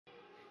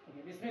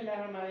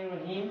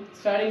Bismillahirrahmanirrahim.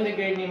 Starting the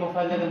great name of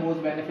Allah, the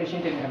most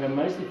beneficent and ever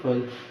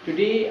merciful.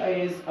 Today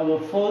is our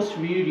first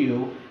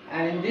video,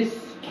 and in this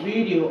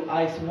video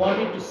I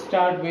wanted to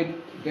start with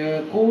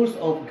the course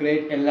of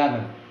grade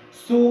 11.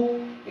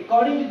 So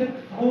according to the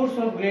course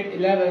of grade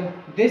 11,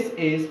 this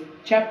is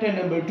chapter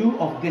number 2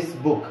 of this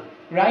book,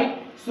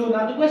 right? So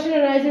now the question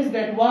arises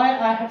that why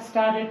I have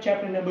started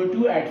chapter number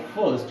 2 at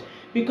first.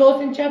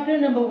 Because in chapter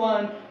number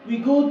 1 we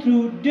go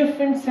through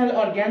different cell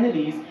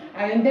organelles,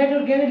 and in that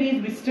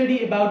organelles we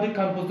study about the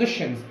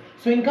compositions.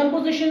 So in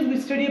compositions we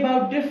study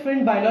about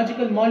different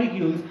biological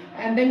molecules,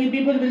 and then you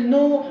people don't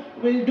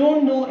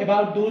know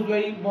about those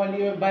very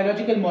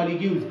biological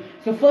molecules.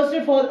 So first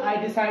of all I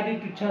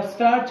decided to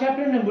start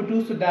chapter number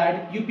 2 so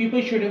that you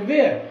people should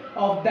aware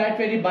of that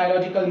very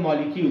biological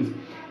molecules.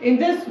 In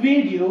this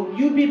video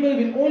you people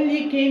will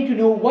only came to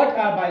know what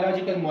are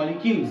biological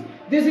molecules.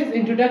 This is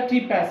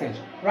introductory passage,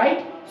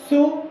 right?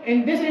 So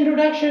in this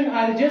introduction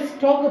I'll just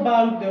talk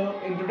about the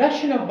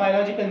introduction of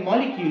biological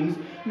molecules,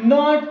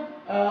 not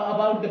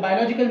about the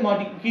biological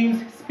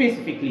molecules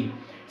specifically.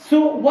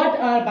 So what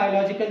are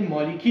biological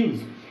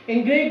molecules?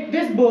 In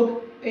this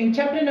book, in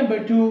chapter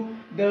number 2,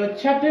 the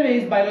chapter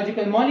is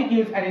biological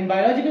molecules, and in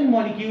biological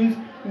molecules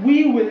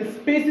we will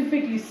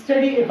specifically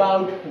study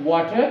about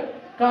water,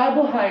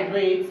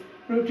 carbohydrates,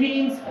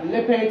 proteins,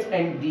 lipids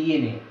and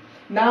DNA.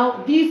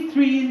 Now these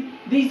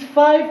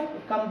five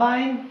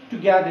combine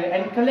together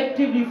and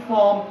collectively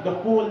form the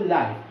whole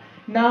life.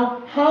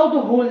 Now how the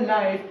whole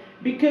life?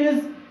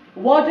 Because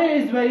water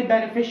is very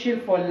beneficial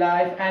for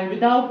life, and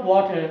without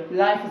water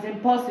life is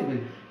impossible.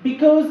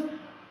 Because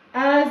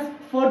as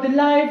for the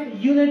life,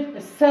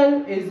 unit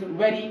cell is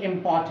very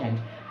important,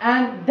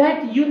 and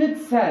that unit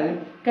cell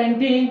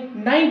contains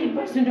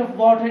 90% of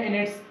water in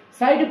its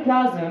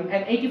cytoplasm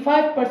and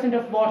 85%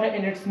 of water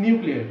in its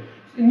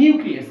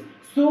nucleus.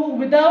 So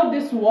without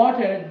this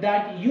water,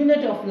 that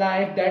unit of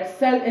life, that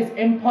cell is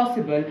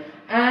impossible,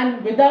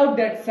 and without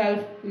that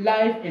cell,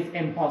 life is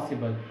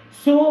impossible.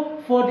 So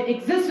for the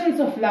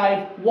existence of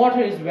life,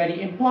 water is very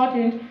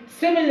important.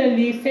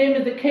 Similarly, same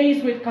is the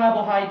case with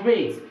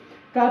carbohydrates.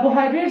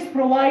 Carbohydrates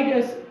provide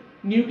us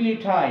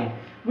nucleotide,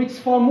 which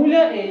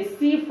formula is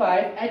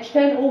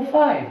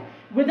C5H10O5.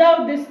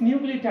 Without this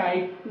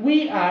nucleotide,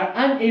 we are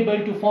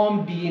unable to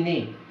form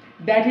DNA.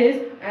 That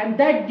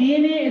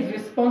DNA is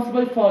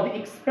responsible for the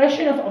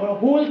expression of our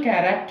whole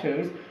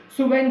characters.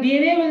 So when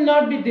DNA will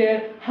not be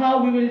there,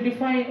 how we will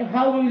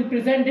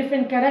present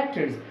different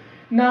characters.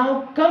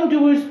 Now come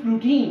towards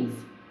proteins.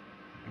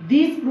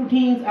 These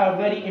proteins are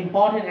very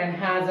important and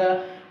has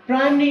a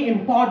primary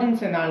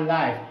importance in our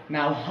life.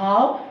 Now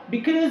how?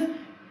 Because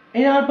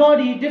in our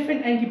body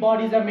different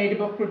antibodies are made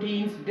up of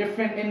proteins,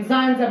 different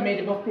enzymes are made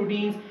up of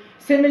proteins.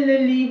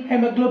 Similarly,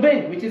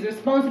 hemoglobin, which is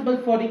responsible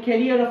for the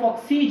carrier of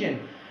oxygen,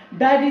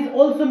 that is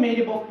also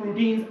made up of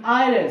proteins.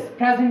 Iris,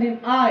 present in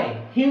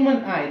eye,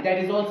 human eye, that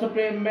is also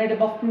made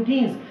up of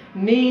proteins.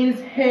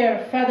 Nails, hair,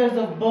 feathers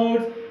of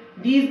birds,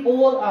 these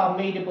all are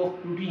made up of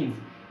proteins.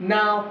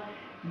 Now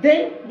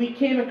then we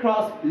came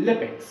across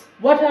lipids.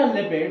 What are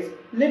lipids?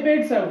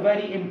 Lipids are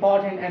very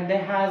important, and they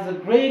has a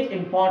great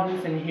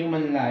importance in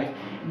human life,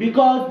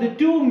 because the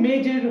two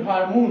major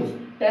hormones,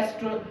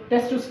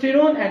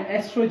 testosterone and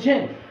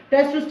estrogen.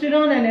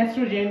 Testosterone and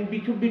estrogen,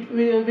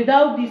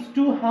 without these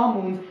two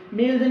hormones,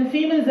 males and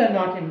females are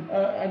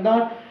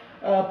not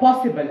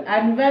possible.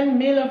 And when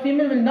male or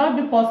female will not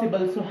be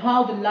possible, so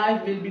how the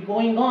life will be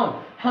going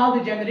on? How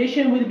the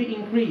generation will be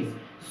increased?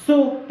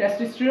 So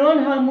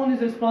testosterone hormone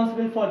is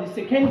responsible for the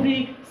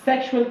secondary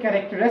sexual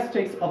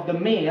characteristics of the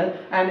male,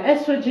 and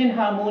estrogen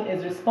hormone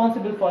is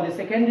responsible for the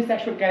secondary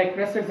sexual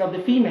characteristics of the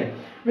female.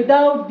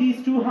 Without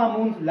these two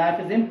hormones, life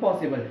is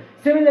impossible.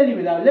 Similarly,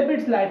 without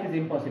lipids, life is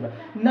impossible.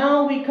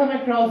 Now we come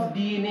across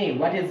DNA.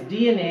 What is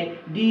DNA?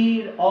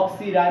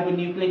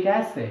 Deoxyribonucleic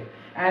acid.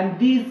 And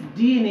these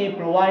DNA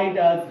provide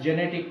us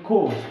genetic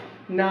codes.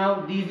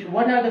 Now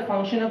what are the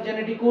function of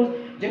genetic codes?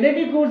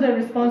 Genetic codes are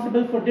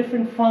responsible for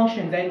different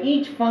functions, and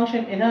each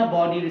function in our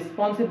body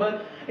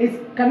is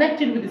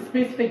connected with a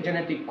specific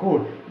genetic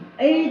code.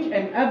 Each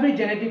and every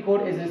genetic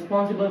code is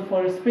responsible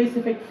for a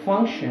specific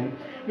function.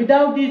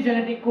 Without these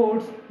genetic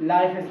codes,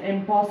 life is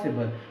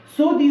impossible.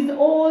 So these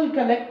all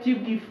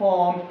collectively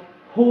form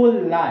whole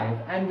life,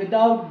 and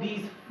without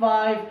these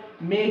five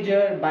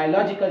major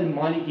biological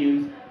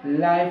molecules,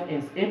 life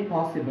is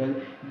impossible.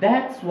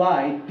 That's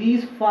why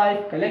these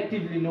five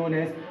collectively known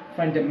as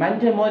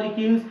fundamental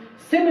molecules.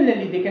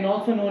 Similarly, they can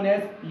also known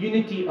as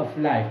unity of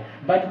life.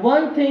 But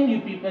one thing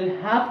you people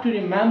have to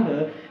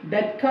remember,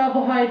 that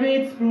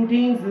carbohydrates,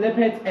 proteins,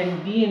 lipids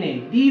and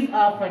DNA, these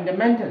are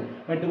fundamental,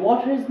 but the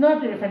water is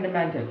not very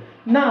fundamental.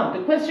 Now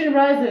the question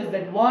arises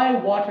that why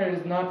water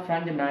is not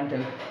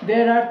fundamental.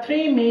 There are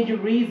three major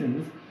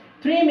reasons.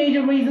 Three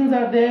major reasons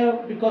are there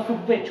because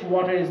of which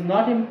water is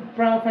not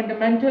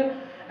fundamental,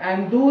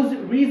 and those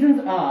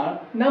reasons are: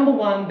 number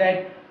one,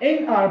 that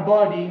in our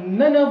body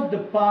none of the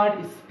part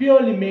is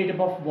purely made up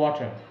of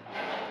water,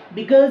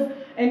 because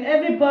in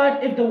every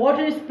part, if the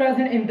water is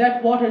present, in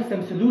that water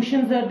some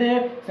solutions are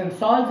there, some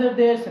salts are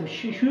there, some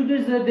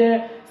sugars are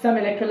there, some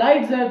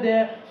electrolytes are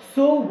there.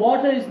 So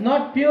water is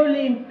not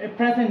purely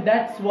present.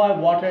 That's why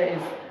water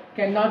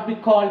cannot be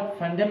called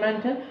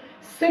fundamental.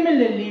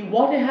 Similarly,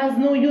 water has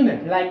no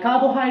unit. Like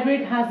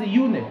carbohydrate has a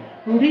unit,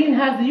 protein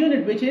has a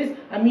unit, which is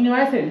amino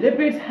acid.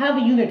 Lipids have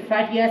a unit,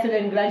 fatty acid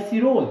and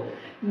glycerol.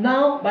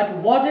 Now, but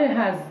water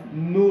has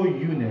no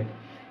unit.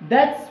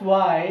 That's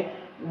why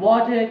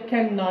water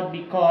cannot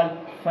be called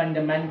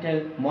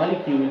fundamental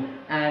molecule,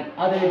 and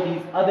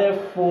these other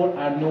four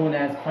are known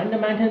as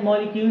fundamental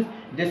molecules.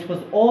 This was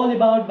all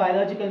about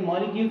biological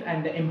molecules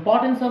and the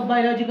importance of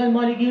biological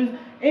molecules.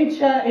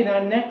 Inshallah, in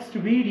our next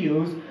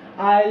videos,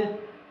 I'll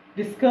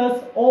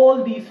discuss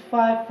all these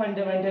 5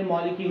 fundamental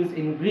molecules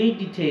in great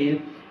detail,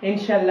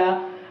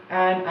 inshallah.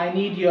 And I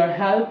need your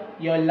help,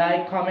 your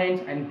like,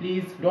 comments, and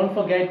please don't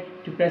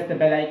forget to press the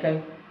bell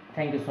icon.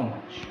 Thank you so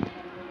much.